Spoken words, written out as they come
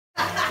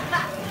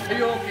Are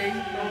you okay?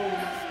 No.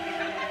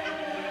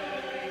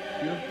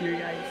 You have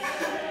teary eyes.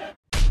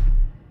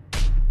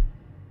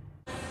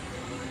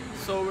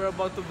 So we're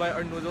about to buy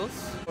our noodles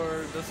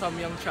for the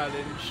Samyang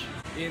challenge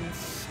in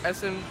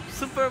SM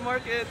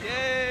Supermarket.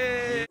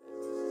 Yay!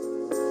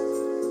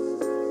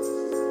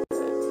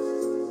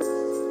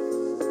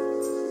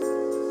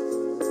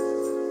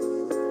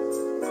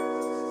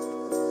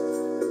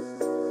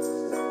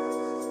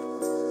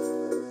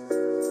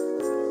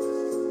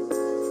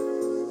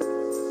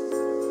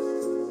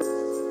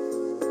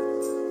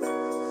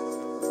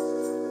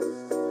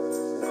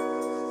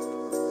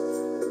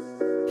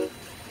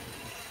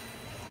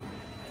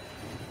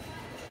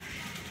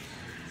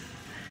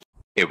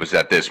 It was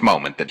at this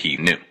moment that he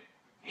knew.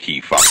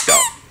 He fucked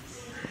up.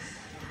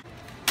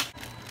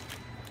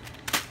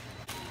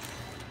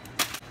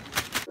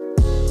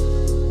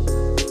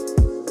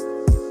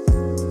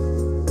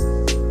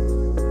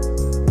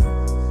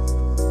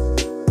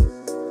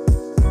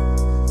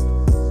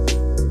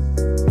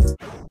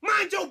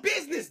 Mind your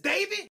business,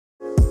 David!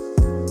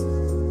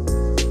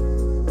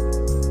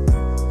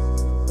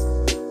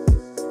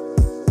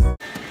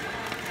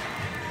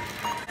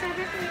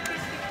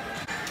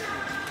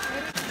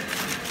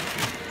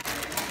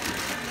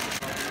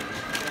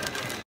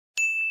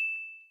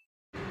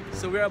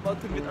 So we're about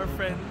to meet our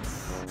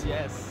friends.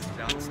 Yes,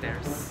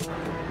 downstairs.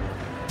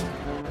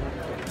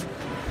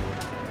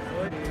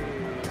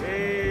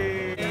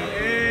 Hey!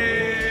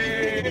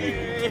 Hey!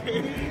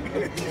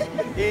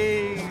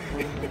 Hey!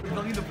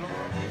 Vlogging the vlog.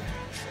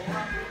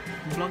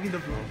 Vlogging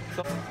the vlog.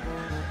 So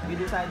We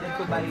decided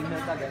to buy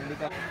milk again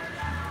because...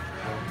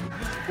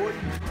 boy.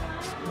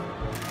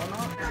 Oh no,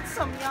 that's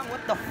Samyang,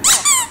 what the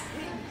fuck?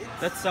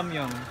 That's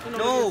Samyang.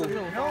 No!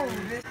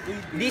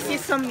 This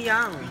is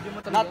Samyang,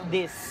 not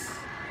this.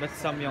 That's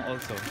Samyang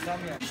also.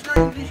 It's not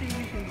English,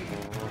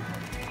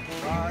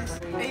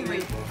 hey,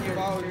 wait.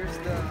 Here's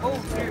the... Oh,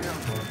 here now.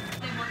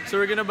 So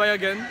we're gonna buy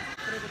again.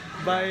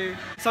 Buy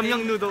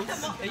Samyang noodles.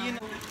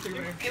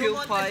 Kill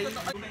pie.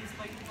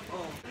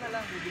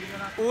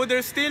 Oh,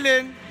 they're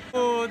stealing.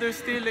 Oh, they're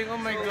stealing. Oh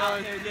my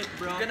god.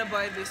 We're gonna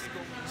buy this.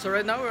 So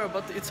right now we're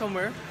about to eat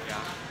somewhere.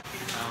 Yeah.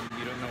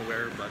 You don't know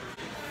where, but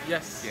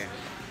Yes. yeah.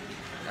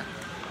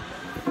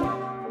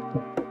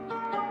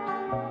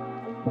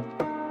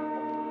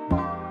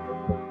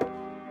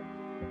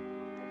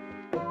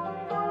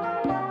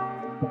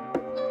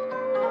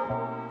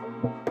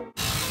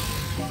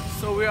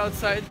 So we're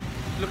outside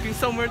looking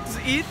somewhere to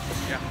eat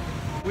Yeah.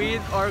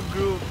 with our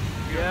group.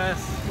 Yes.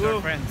 With our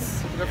Woo.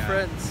 friends. With our Yeah.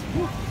 friends.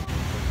 Woo.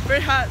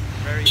 Very hot.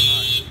 Very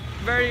hot.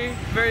 Very,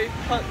 very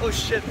hot. Oh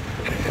shit.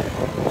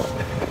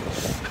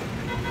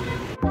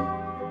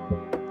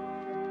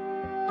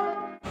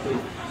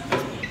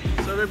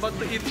 So we're about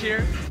to eat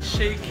here.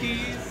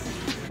 Shakies.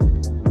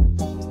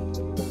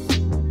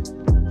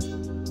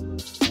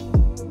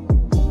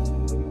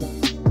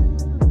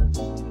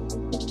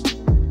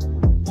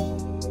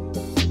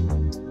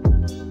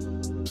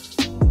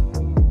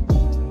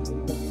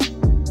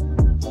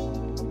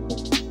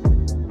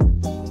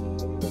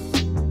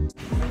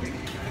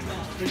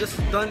 We're just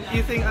done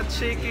eating at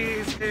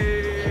Shakey's.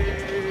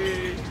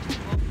 Hey!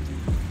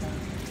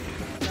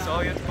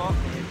 So yun po.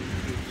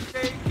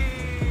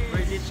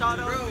 Shakey's!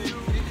 Shout out to you!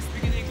 You need to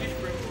speak in English,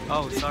 bro.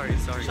 Oh, sorry.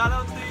 Shout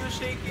out to you,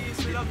 Shakey's.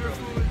 We love your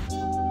food.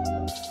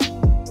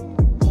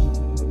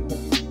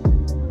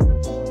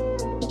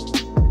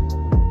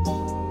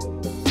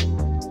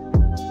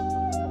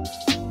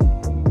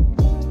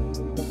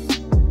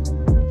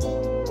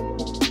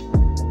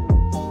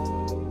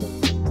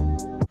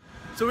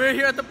 So we're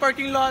here at the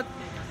parking lot.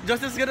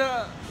 Justin's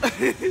gonna...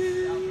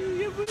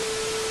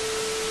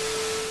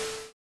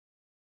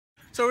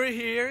 So we're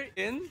here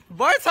in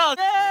Bart's house.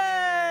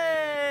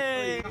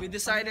 Yay! We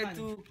decided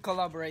to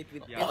collaborate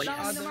with each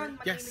other.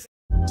 Yes.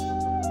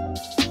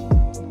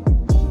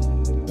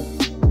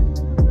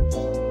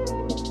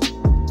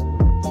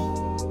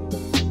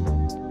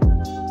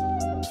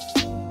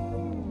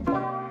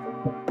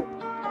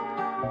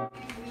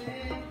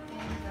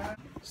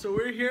 So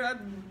we're here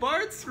at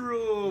Bart's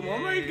room. Oh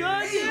my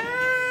god! Yay!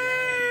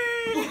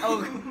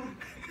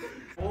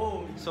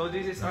 Oh. So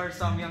this is our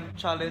Samyang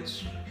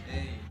challenge.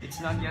 It's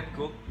not yet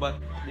cooked, but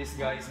this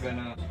guy is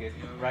gonna cook it,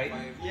 right?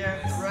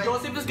 Yes. Right.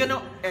 Joseph is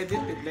gonna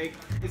edit it. Like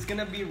it's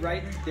gonna be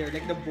right there.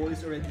 Like the bowl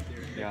is already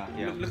there.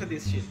 Yeah. Look at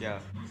this shit. Yeah.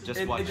 Just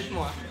Ed- watch. Edit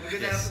mo ah.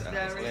 Yes,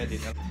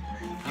 edit.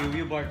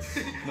 You Bart.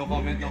 No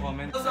comment.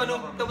 Tapos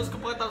ano, tapos ko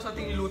pagkatapos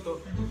nating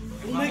iluto.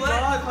 Oh my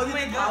god! How did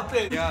it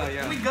happen? Yeah.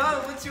 Oh my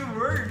god, what's your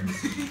word?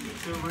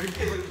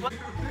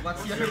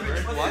 What's your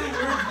word?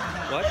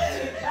 What?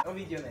 Ang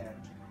video na yan.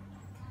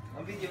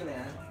 Ang video na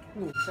yan.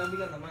 Sabi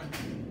ka naman.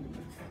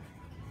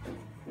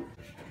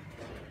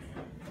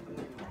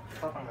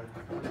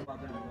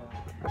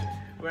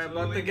 We're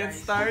about to get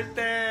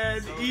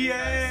started.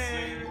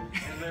 Yay!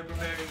 And we're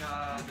preparing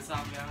the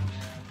samyang.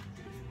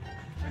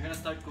 We're gonna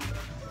start cooking.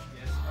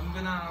 Yes, I'm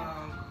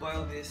gonna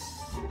boil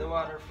the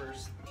water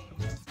first.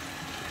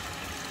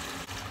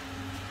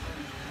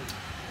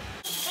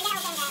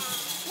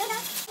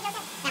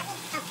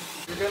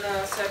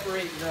 gonna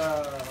separate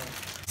the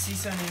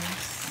seasonings.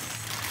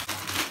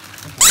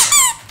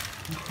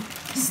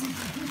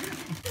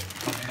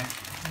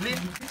 Blip,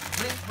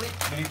 blip, blip,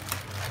 blip.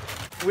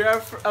 We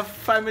are a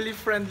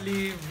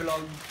family-friendly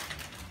vlog.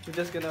 We're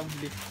just gonna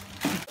blip.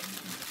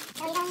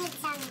 So we don't need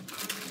some.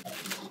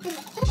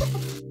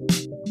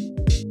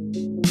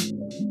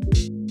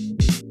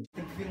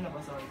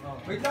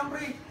 Wait lang,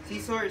 pre.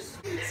 Scissors.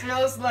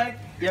 Smells like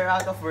you're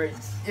out of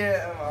words.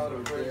 Yeah, I'm out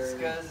of words.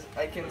 Because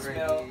I can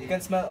smell. You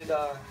can smell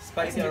the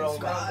spicy aroma.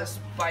 Smell the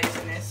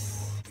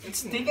spiciness.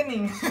 It's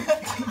thickening.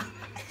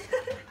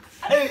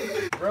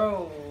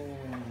 Bro.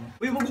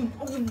 Uy, wag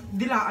mong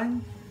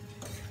dilaan.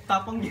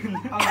 Tapang yun.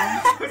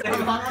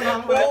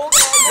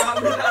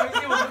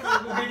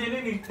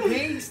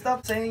 Hey,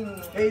 stop saying.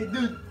 Hey,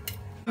 dude.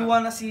 You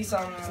wanna see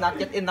some? It's not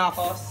yet enough.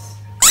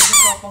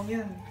 Tapang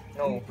yan.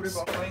 No. Pre,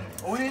 bakit?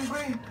 Oh, yun,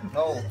 pre.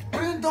 No.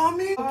 Pre, ang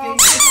dami! Okay,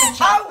 it's a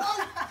challenge.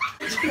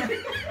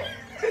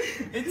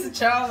 It's a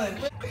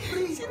challenge.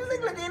 Pre, sino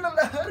naglagay ng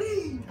lahat?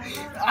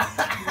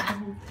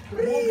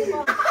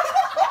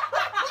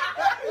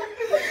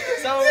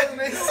 So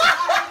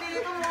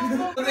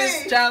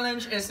this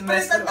challenge is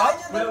messed up.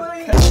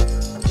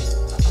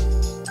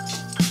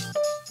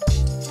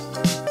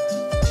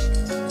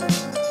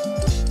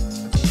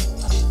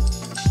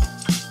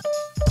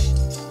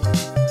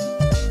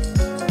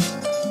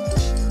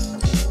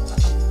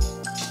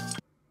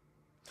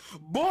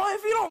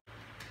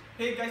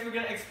 Hey guys, we're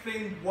gonna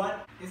explain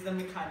what is the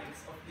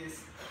mechanics of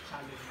this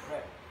challenge.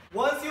 Right.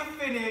 Once you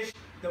finish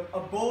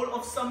a bowl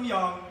of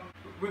samyang,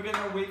 we're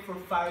gonna wait for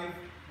 5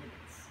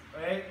 minutes.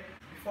 Right?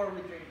 Before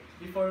you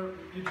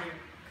drink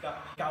the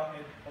cow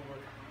head over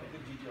the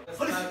GGO.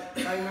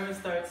 The timer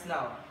starts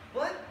now.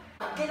 What?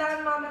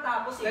 Kailangan mo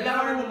matapos eh.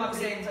 Kailangan mo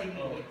mag-send 5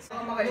 minutes.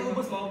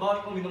 Iubos mo,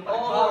 bawal uminom pa.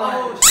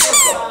 Oh,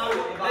 shit!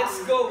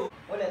 Let's go.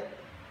 Ulit.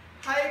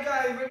 Hi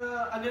guys,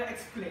 I'm gonna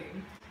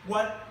explain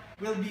what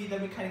will be the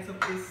mechanics of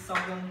this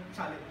samyang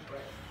challenge,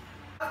 right?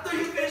 After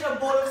you finish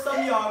a bowl of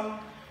samyang,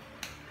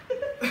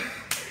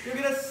 you're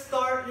gonna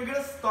start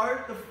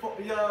the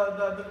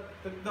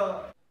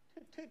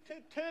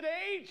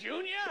Today,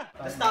 Junior?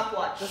 The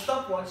stopwatch. the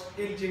stopwatch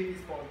in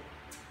JP's phone.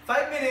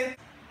 5 minutes,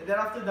 and then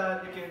after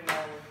that you can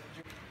now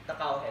drink The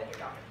cow head. the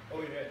coffee.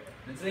 Oh yeah.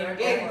 Let's play our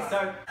game.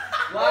 Start.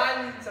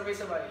 1,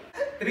 sabay-sabay.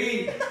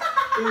 3,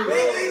 2.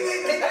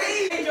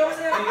 Hey,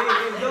 Joseph!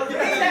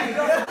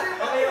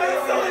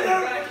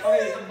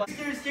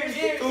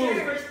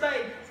 Cheers! First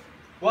time!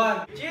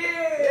 1.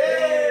 Cheers!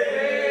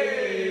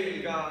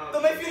 Yay! To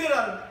my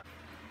funeral.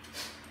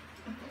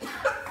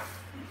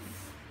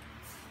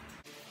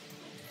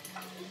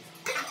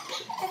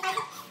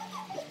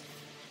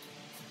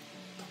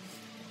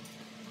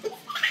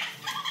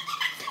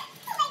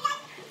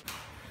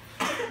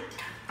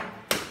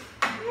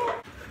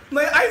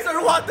 My eyes are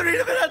watering.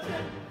 Look at that.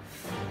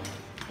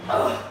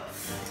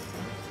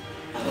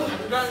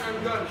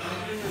 I'm done.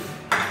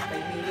 5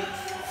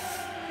 minutes.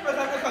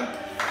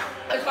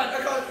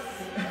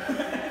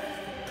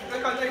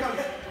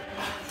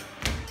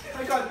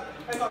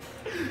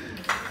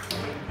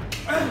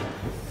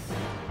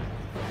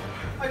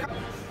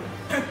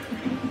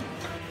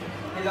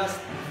 I lost.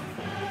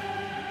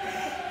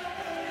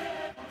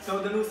 So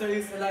the loser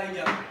is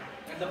Elijah,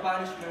 and the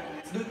punishment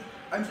is dude.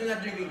 I'm still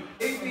not drinking.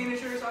 Hey,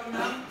 finish your song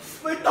now.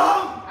 My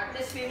tongue! At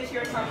least finish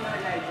your song now,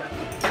 Elijah.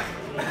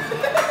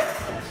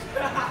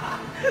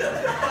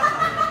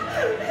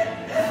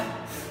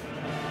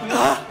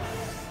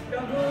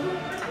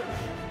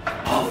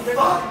 Oh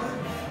fuck!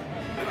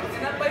 It's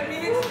not 5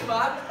 minutes,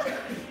 diba?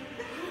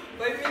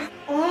 5 minutes.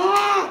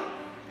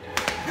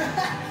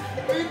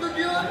 Ito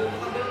yun!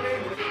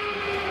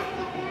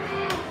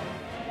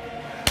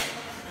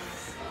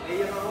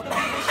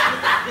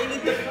 They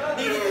need to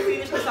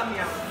finish the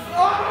samyang.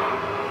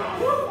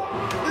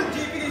 The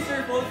GP is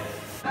your fault.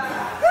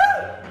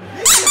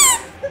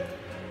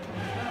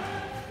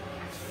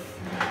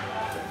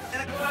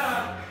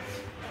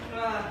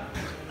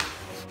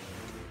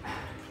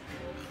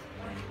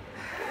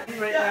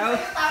 Right now.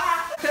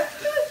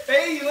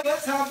 Hey,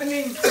 what's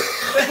happening?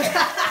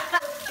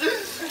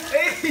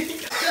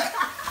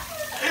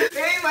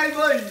 Hey, my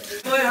boy!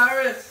 Boy,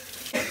 Harris.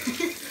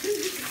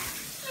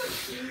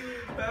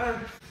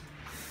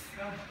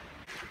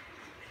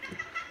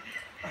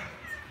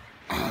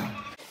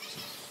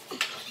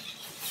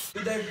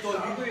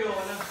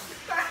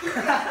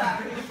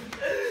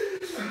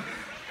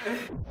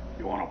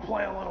 You wanna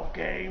play a little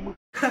game?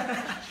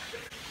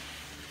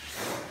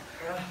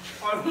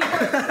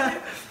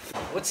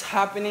 What's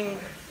happening?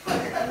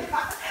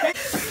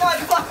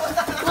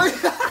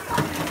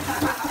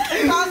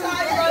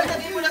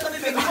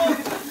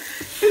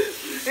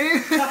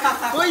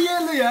 Uy,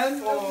 yelo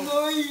yan!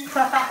 Uy!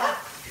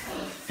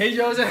 Hey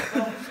Joseph,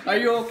 are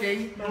you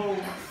okay? No.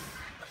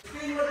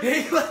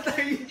 Hey, what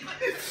are you?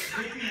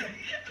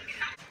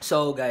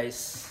 So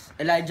guys,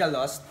 Elijah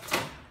lost.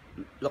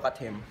 Look at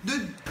him.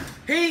 Dude!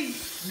 Hey!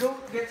 Go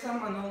get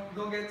some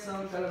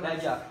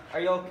Elijah,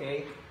 are you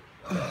okay?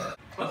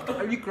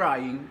 Are you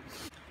crying?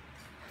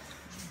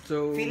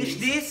 So... Finish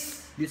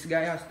this. This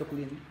guy has to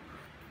clean.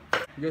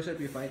 Joseph,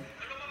 you fine?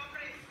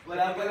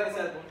 Wala pa lang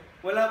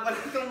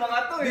itong mga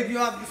to eh. Dude, you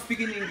have to speak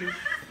in English.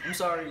 I'm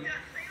sorry.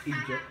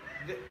 Idiot.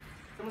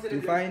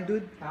 You fine,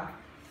 dude? Huh?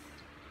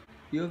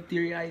 You have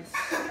teary eyes.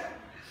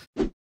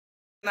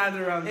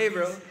 Another round. Hey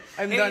bro,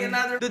 I'm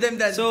done. Dude, I'm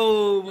done.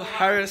 So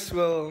Harris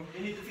will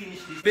you need to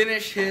finish this.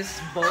 finish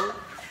his bowl.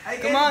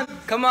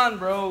 Come on,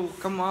 bro.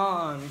 Come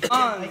on.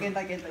 I can't.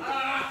 Come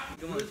on.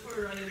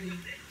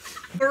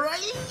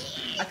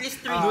 At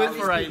least 3. Do it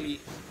for Riley.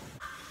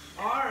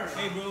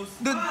 Hey bros.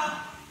 Dude,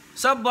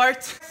 sup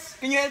Bart?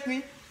 Can you help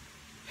me?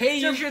 Hey,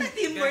 you should.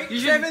 You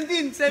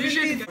should.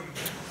 17.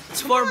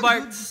 It's for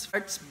Bart's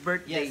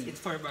birthday. Yes, it's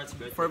for Bart's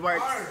birthday. For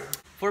Bart.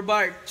 For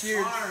Bart.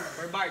 Cheers.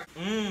 For Bart.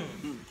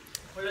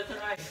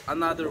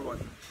 Another one.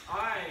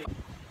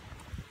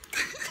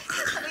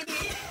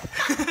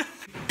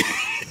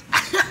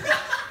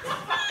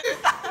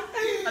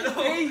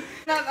 Hey,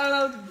 not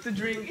allowed to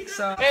drink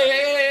some.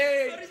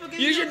 Hey!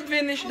 You should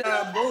finish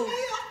the bowl.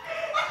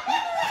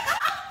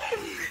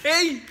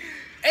 Hey!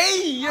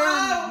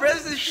 Your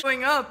breast is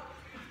showing up.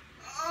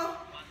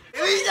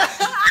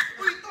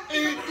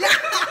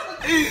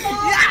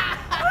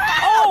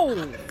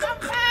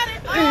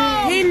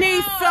 He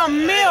needs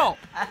some milk.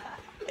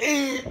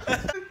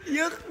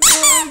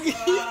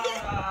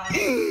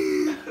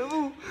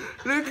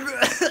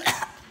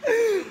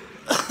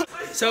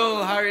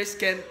 So Harris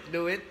can't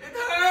do it. It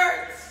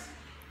hurts.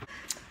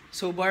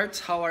 So Bart,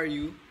 how are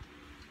you?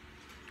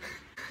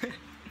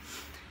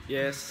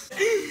 Yes.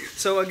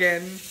 So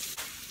again,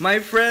 my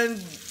friend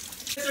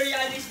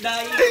Soriano is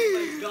dying. Oh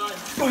my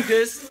god.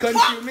 is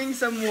consuming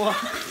some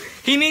water.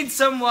 He needs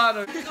some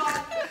water.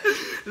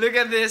 Look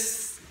at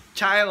this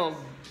child.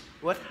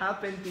 What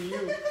happened to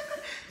you?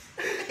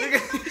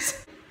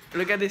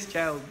 Look at this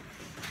child.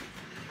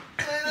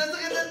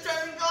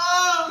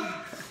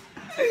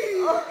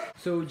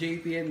 So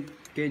JP and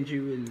Kenji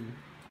will.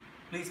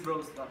 Please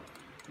bro, stop.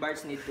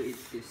 Bart's need to eat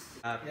this.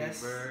 Happy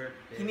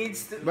birthday. He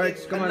needs to. Bart,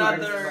 come on, Bart.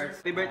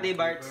 Happy birthday,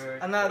 Bart.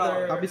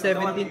 Another. Happy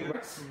 17th.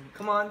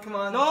 Come on.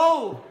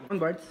 No! Come on,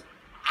 Bart.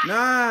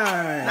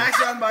 Nice. Nice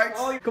one, Bart.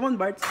 Come on,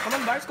 Bart. Come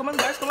on, Bart.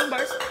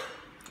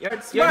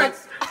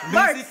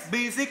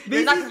 Basic.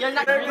 You're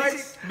not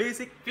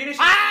Basic. Finish.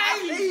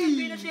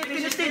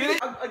 Finish it.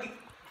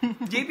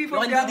 JP You for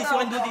can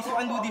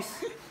do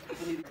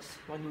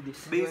this.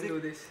 Basic.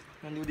 You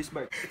can do this,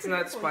 Bart. It's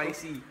not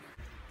spicy.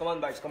 Come on,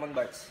 Bart.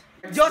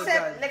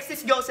 Joseph! Next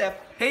is Joseph.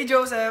 Hey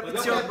Joseph,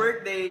 it's your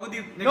birthday.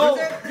 No!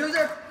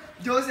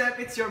 Joseph,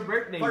 it's your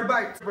birthday. For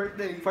Bart's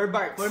birthday. For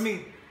Bart. For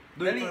me.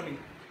 Do it for me.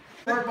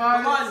 For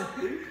Bart. Come on.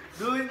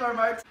 Do it for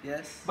Bart.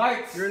 Yes.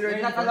 Bart, You're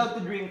not allowed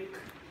to drink.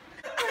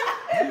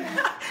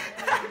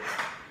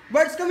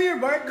 Bart, come here,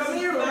 Bart.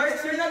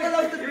 You're not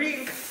allowed to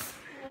drink.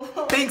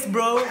 Thanks,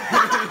 bro.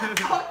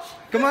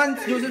 Come on,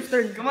 it's Joseph's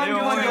turn. Come on,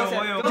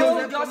 Joseph.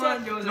 Joseph, come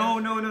on, Joseph.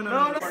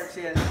 No. Bart's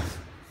yan.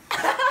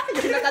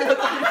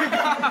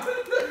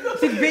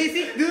 It's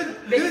basic, dude.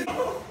 Dude,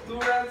 2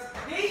 rounds.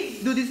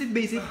 Hey! dude, this is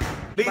basic.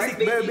 Basic,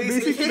 very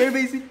basic. Very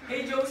basic.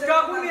 Hey Joseph.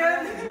 Gago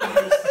yan.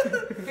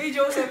 Hey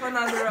Joseph,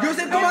 another round.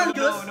 Joseph, come on.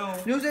 No.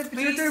 Joseph,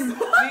 it's your turn.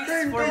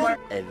 Please, for Bart.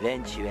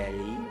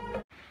 Eventually.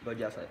 Go,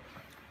 Joseph.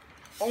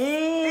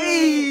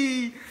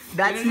 Hey,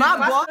 that's my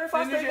boy.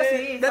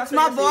 That's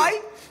my boy.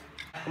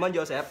 Come on,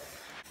 Joseph.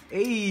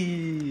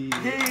 Hey.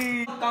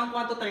 Count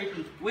 1 to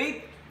 30.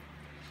 Wait.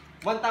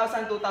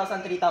 1,000,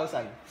 2,000,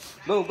 3,000.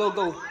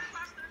 Go.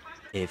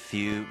 A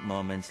few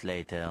moments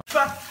later.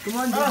 Come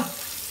on, dude.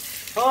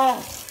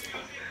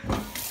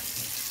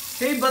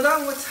 Hey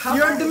Badang, what's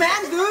happening? You're the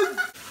man, dude.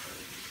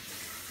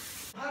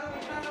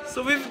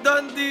 So we've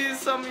done the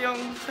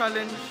Samyang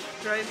challenge,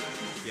 right?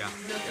 Yeah.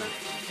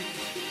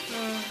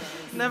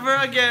 Never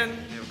again.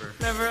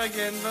 Never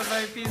again.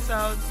 Bye-bye. Peace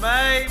out.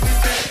 Bye,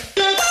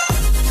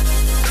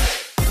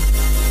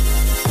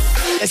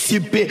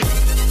 Mr.